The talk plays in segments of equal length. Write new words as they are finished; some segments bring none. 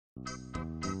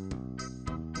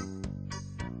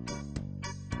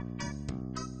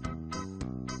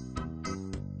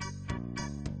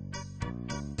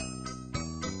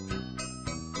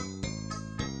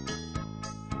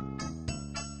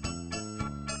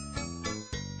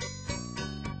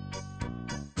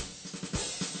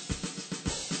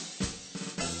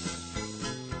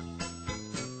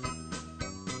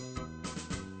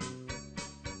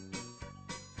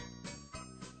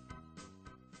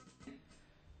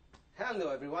Hello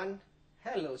everyone.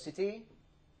 Hello Siti.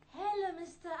 Hello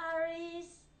Mr. Aris.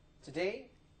 Today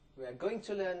we are going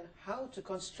to learn how to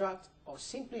construct or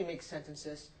simply make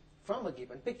sentences from a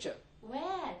given picture.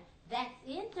 Well, that's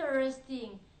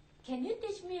interesting. Can you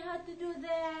teach me how to do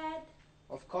that?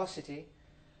 Of course, Siti.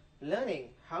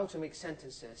 Learning how to make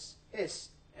sentences is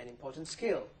an important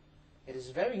skill. It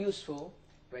is very useful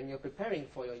when you're preparing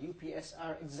for your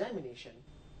UPSR examination.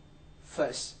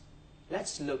 First,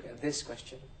 let's look at this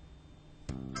question.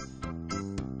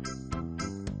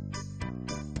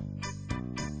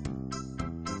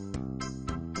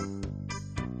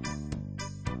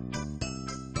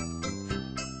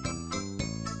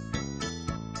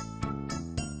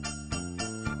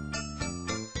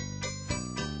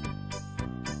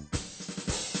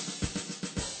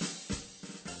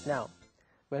 Now,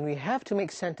 when we have to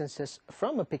make sentences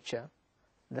from a picture,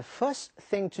 the first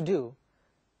thing to do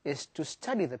is to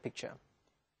study the picture.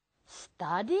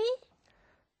 Study?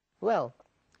 Well,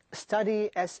 study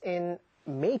as in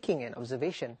making an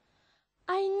observation.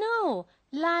 I know,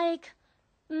 like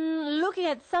looking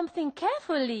at something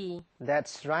carefully.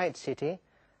 That's right, Siti.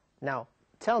 Now,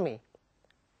 tell me,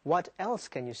 what else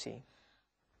can you see?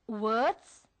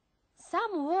 Words?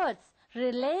 Some words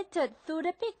related to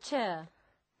the picture.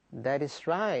 That is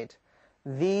right.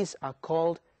 These are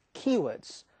called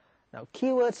keywords. Now,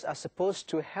 keywords are supposed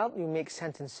to help you make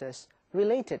sentences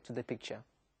related to the picture.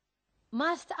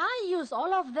 Must I use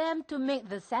all of them to make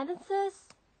the sentences?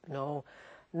 No,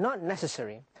 not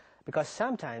necessary, because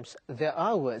sometimes there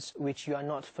are words which you are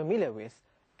not familiar with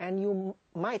and you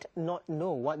might not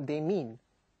know what they mean.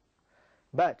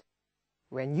 But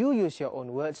when you use your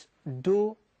own words,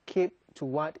 do keep to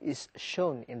what is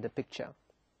shown in the picture.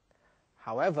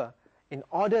 However, in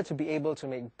order to be able to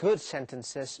make good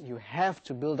sentences, you have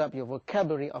to build up your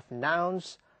vocabulary of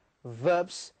nouns,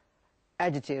 verbs,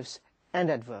 adjectives,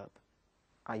 and adverb.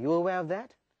 Are you aware of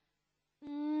that?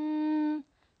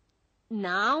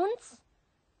 Nouns,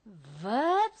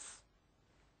 verbs,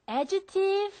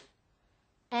 adjective,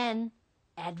 and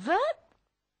adverb?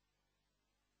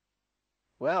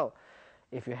 Well,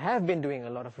 if you have been doing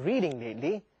a lot of reading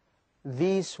lately,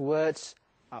 these words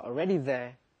are already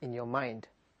there in your mind.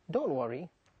 Don't worry.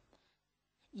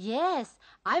 Yes,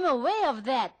 I'm aware of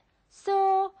that.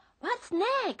 So, what's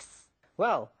next?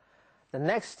 Well, the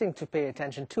next thing to pay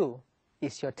attention to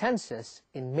is your tenses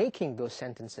in making those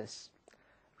sentences.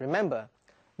 Remember,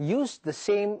 use the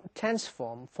same tense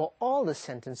form for all the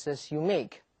sentences you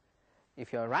make.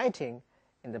 If you're writing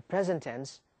in the present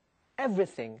tense,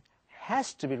 everything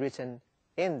has to be written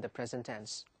in the present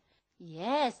tense.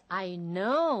 Yes, I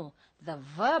know. The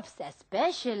verbs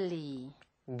especially.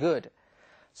 Good.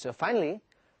 So finally,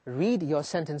 read your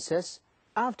sentences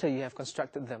after you have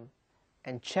constructed them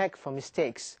and check for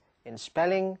mistakes in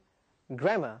spelling,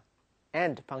 grammar,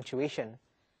 and punctuation.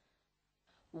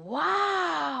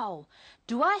 Wow!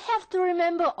 Do I have to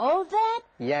remember all that?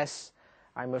 Yes,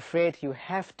 I'm afraid you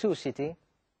have to, Siti.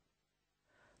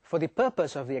 For the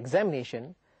purpose of the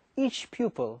examination, each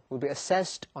pupil will be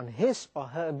assessed on his or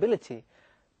her ability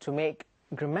to make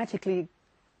grammatically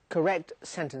correct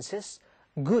sentences,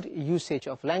 good usage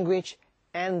of language,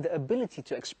 and the ability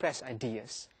to express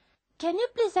ideas. Can you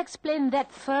please explain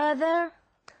that further?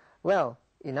 Well,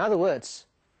 in other words,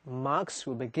 marks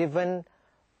will be given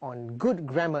on good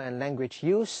grammar and language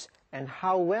use and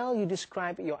how well you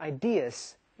describe your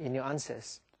ideas in your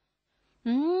answers.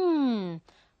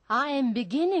 I am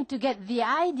beginning to get the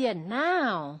idea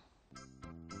now.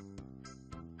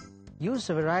 Use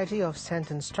a variety of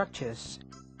sentence structures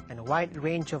and a wide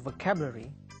range of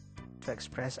vocabulary to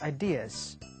express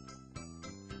ideas.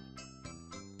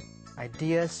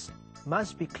 Ideas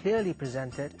must be clearly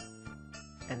presented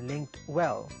and linked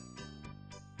well.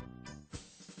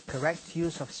 Correct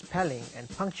use of spelling and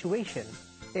punctuation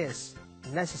is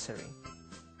necessary.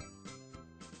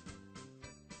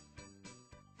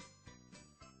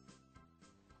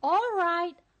 All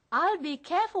right, I'll be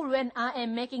careful when I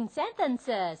am making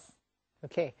sentences.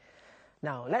 Okay,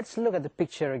 now let's look at the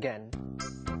picture again.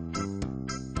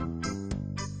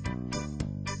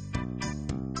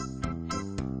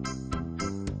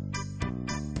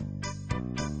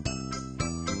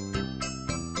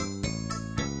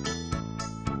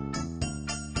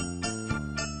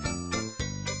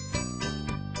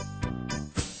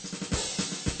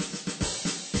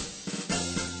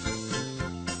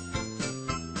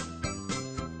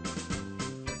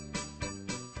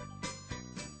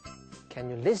 Can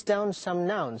you list down some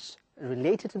nouns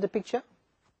related to the picture?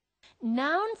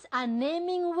 Nouns are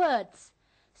naming words,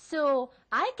 so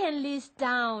I can list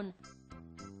down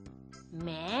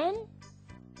man,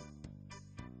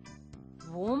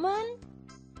 woman,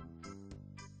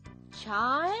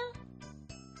 child,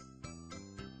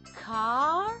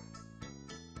 car,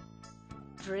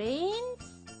 trains,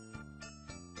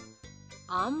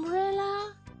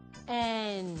 umbrella,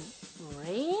 and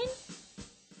rain.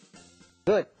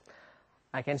 Good.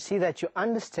 I can see that you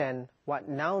understand what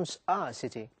nouns are,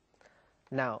 Siti.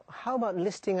 Now, how about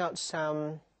listing out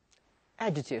some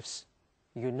adjectives?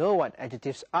 You know what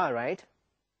adjectives are, right?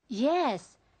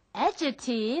 Yes,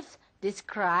 adjectives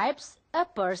describes a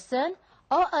person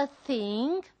or a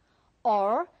thing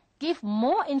or give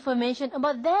more information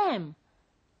about them.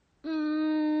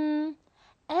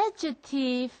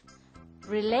 Adjective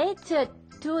related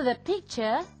to the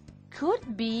picture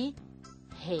could be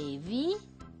heavy,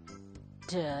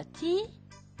 dirty,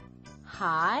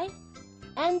 high,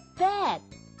 and bad.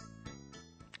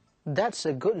 That's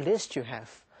a good list you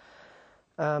have.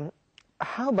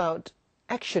 How about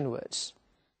action words?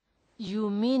 You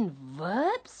mean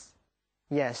verbs?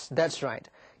 Yes, that's right.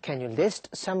 Can you list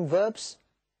some verbs?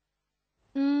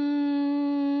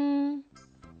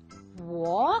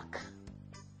 Walk,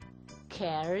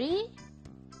 carry,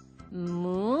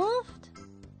 moved,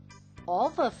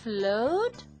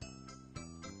 overflowed,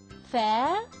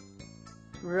 fell,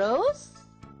 rose.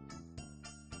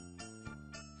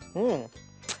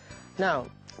 Now,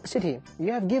 Siti,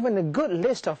 you have given a good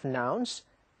list of nouns,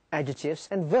 adjectives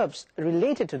and verbs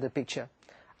related to the picture.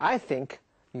 I think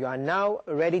you are now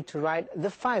ready to write the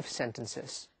 5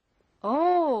 sentences.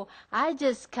 Oh, I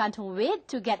just can't wait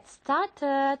to get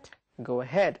started. Go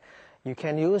ahead. You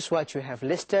can use what you have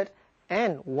listed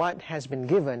and what has been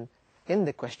given in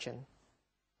the question.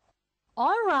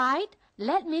 All right,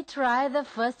 let me try the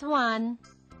first one.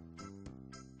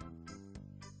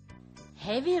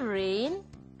 Heavy rain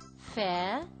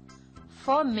fell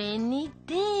for many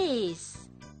days.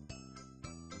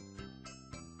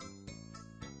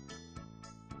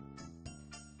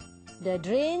 The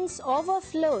drains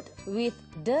overflowed with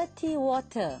dirty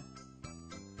water.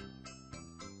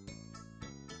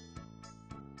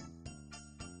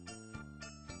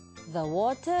 The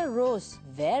water rose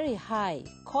very high,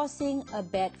 causing a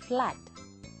bad flood.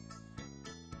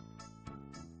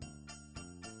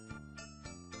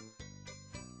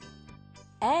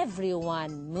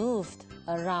 Everyone moved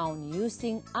around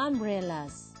using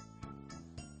umbrellas.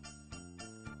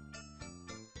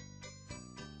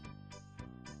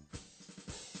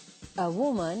 A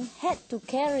woman had to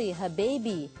carry her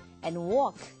baby and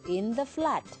walk in the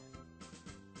flood.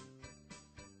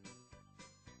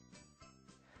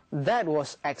 That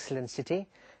was excellent, Siti.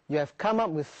 You have come up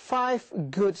with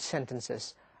 5 good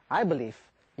sentences. I believe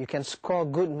you can score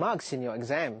good marks in your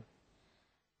exam.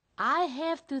 I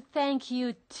have to thank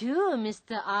you too,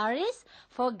 Mr. Aris,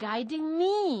 for guiding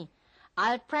me.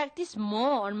 I'll practice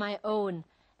more on my own,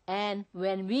 and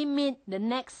when we meet the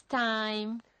next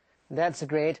time. That's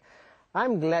great.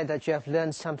 I'm glad that you have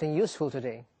learned something useful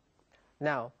today.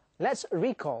 Now, let's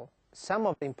recall some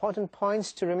of the important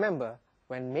points to remember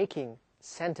when making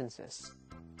sentences.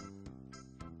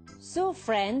 So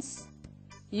friends,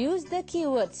 use the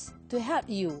keywords to help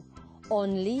you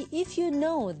only if you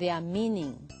know their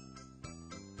meaning.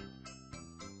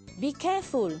 Be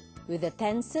careful with the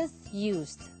tenses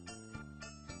used.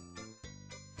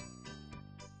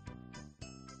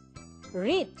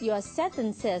 Read your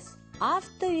sentences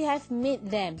after you have made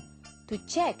them to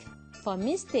check for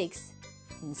mistakes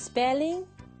in spelling,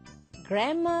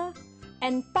 grammar,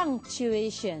 and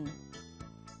punctuation.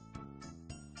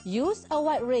 Use a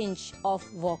wide range of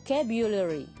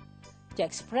vocabulary to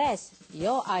express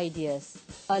your ideas.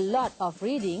 A lot of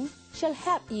reading shall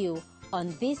help you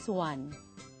on this one.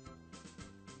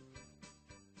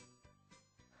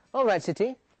 All right,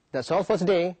 Siti. That's all for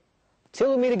today.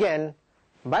 Till we meet again.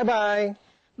 Bye-bye.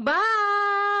 Bye!